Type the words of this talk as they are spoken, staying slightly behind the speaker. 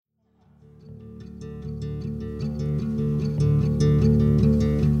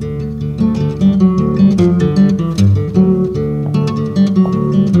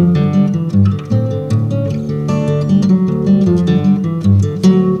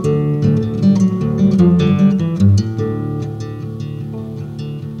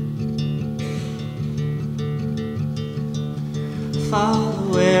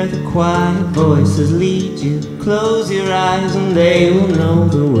voices lead you. Close your eyes and they will know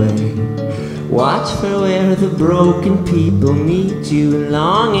the way. Watch for where the broken people meet you,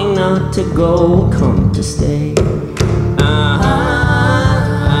 longing not to go, come to stay.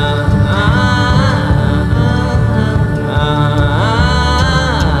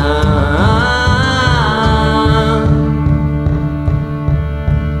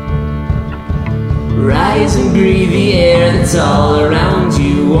 Rise and breathe the air that's all around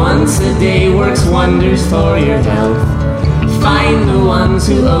you. Once a day works wonders for your health. Find the ones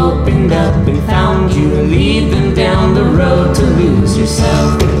who opened up and found you. Lead them down the road to lose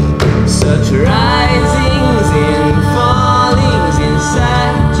yourself. Such risings and fallings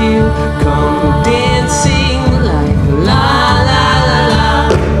inside you. Come dancing like la la la la.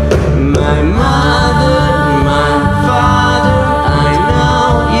 My mother, my father, I know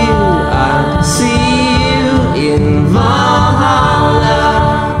you. I see you in Valhalla.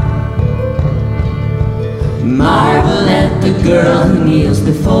 Marvel at the girl who kneels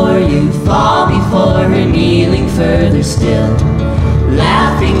before you. Fall before her, kneeling further still.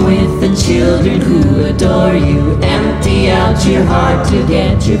 Laughing with the children who adore you. Empty out your heart to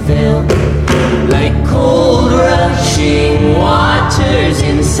get your fill. Like cold rushing waters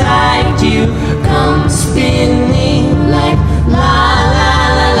inside you. Come spinning like la la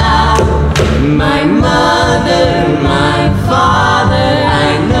la la. My mother, my father, I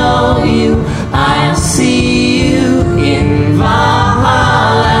know you. I see you in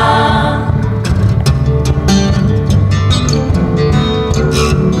Valhalla.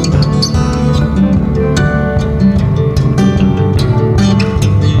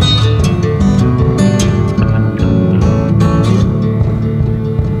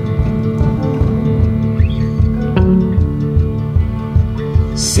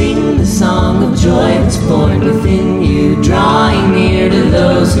 Sing the song of joy that's born within you, drawing near to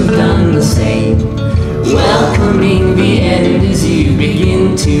those who've done the same. Welcoming the end as you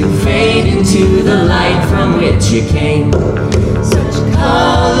begin to fade into the light from which you came. Such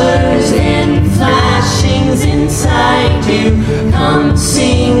colors and flashings inside you.